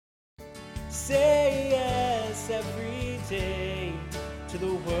Say yes every day to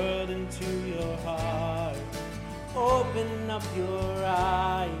the world and to your heart. Open up your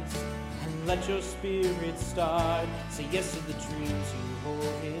eyes and let your spirit start. Say yes to the dreams you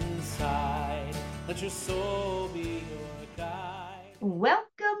hold inside. Let your soul be your guide.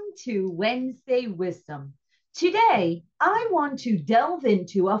 Welcome to Wednesday Wisdom. Today, I want to delve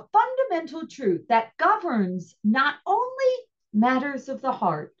into a fundamental truth that governs not only matters of the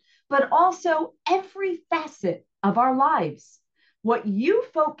heart, but also every facet of our lives. What you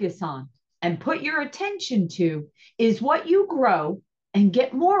focus on and put your attention to is what you grow and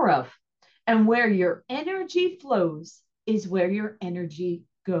get more of. And where your energy flows is where your energy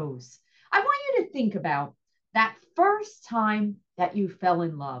goes. I want you to think about that first time that you fell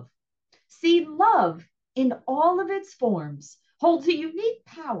in love. See, love in all of its forms holds a unique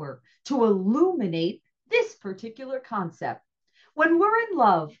power to illuminate this particular concept. When we're in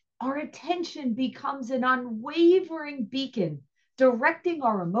love, our attention becomes an unwavering beacon, directing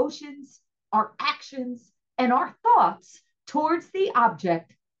our emotions, our actions, and our thoughts towards the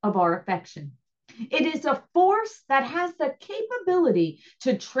object of our affection. It is a force that has the capability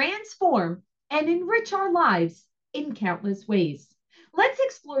to transform and enrich our lives in countless ways. Let's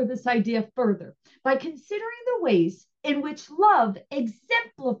explore this idea further by considering the ways in which love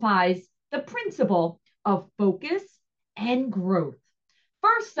exemplifies the principle of focus and growth.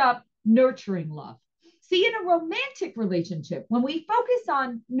 First up, nurturing love. See, in a romantic relationship, when we focus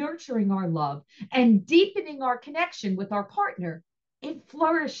on nurturing our love and deepening our connection with our partner, it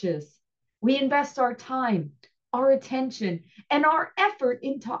flourishes. We invest our time, our attention, and our effort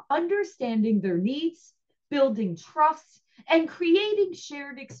into understanding their needs, building trust, and creating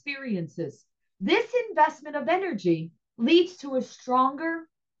shared experiences. This investment of energy leads to a stronger,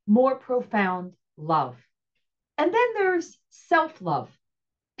 more profound love. And then there's self love.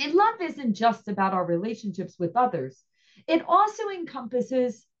 And love isn't just about our relationships with others, it also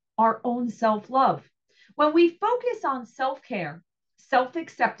encompasses our own self love. When we focus on self care, self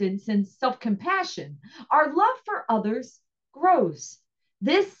acceptance, and self compassion, our love for others grows.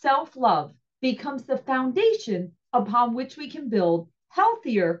 This self love becomes the foundation upon which we can build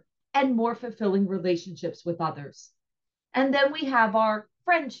healthier and more fulfilling relationships with others. And then we have our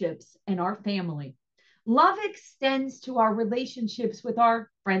friendships and our family. Love extends to our relationships with our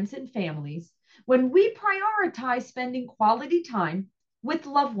friends and families when we prioritize spending quality time with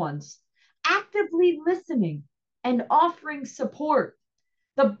loved ones, actively listening and offering support.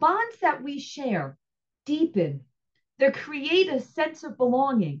 The bonds that we share deepen, they create a sense of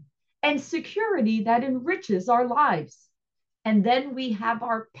belonging and security that enriches our lives. And then we have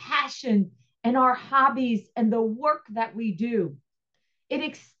our passion and our hobbies and the work that we do. It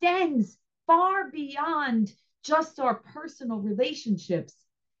extends far beyond just our personal relationships.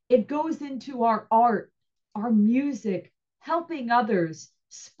 It goes into our art, our music, helping others,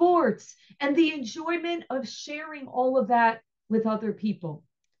 sports, and the enjoyment of sharing all of that with other people.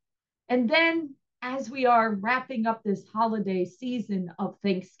 And then, as we are wrapping up this holiday season of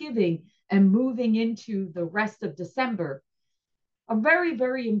Thanksgiving and moving into the rest of December, a very,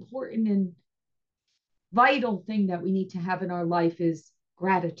 very important and vital thing that we need to have in our life is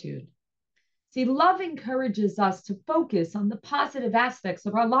gratitude. See, love encourages us to focus on the positive aspects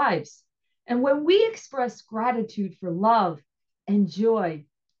of our lives. And when we express gratitude for love and joy,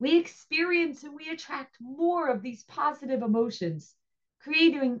 we experience and we attract more of these positive emotions,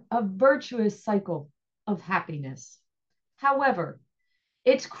 creating a virtuous cycle of happiness. However,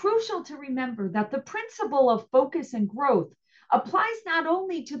 it's crucial to remember that the principle of focus and growth applies not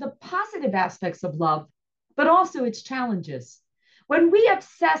only to the positive aspects of love, but also its challenges. When we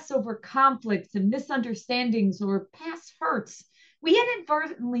obsess over conflicts and misunderstandings or past hurts, we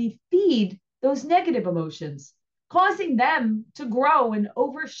inadvertently feed those negative emotions, causing them to grow and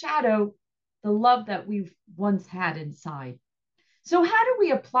overshadow the love that we've once had inside. So, how do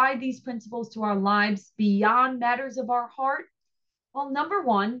we apply these principles to our lives beyond matters of our heart? Well, number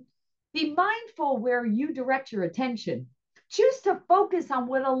one, be mindful where you direct your attention. Choose to focus on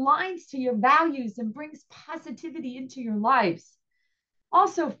what aligns to your values and brings positivity into your lives.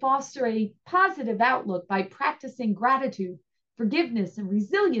 Also, foster a positive outlook by practicing gratitude, forgiveness, and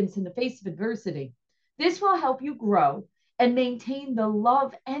resilience in the face of adversity. This will help you grow and maintain the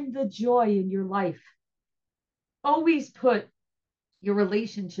love and the joy in your life. Always put your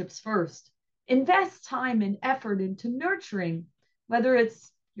relationships first. Invest time and effort into nurturing, whether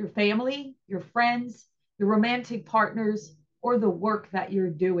it's your family, your friends, your romantic partners, or the work that you're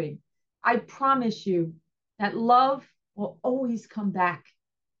doing. I promise you that love will always come back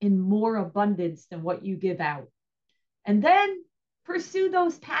in more abundance than what you give out. And then pursue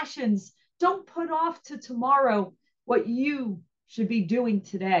those passions Don't put off to tomorrow what you should be doing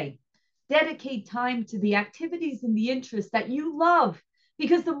today. Dedicate time to the activities and the interests that you love,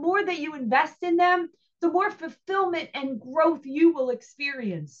 because the more that you invest in them, the more fulfillment and growth you will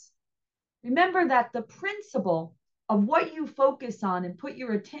experience. Remember that the principle of what you focus on and put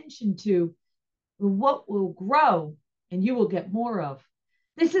your attention to, what will grow and you will get more of.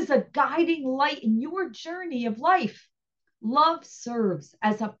 This is a guiding light in your journey of life. Love serves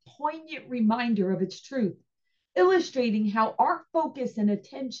as a poignant reminder of its truth, illustrating how our focus and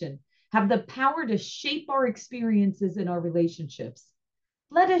attention have the power to shape our experiences and our relationships.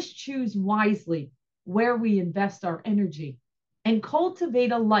 Let us choose wisely where we invest our energy and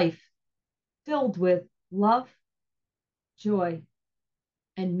cultivate a life filled with love, joy,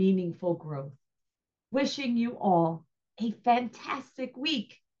 and meaningful growth. Wishing you all a fantastic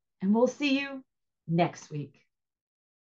week, and we'll see you next week.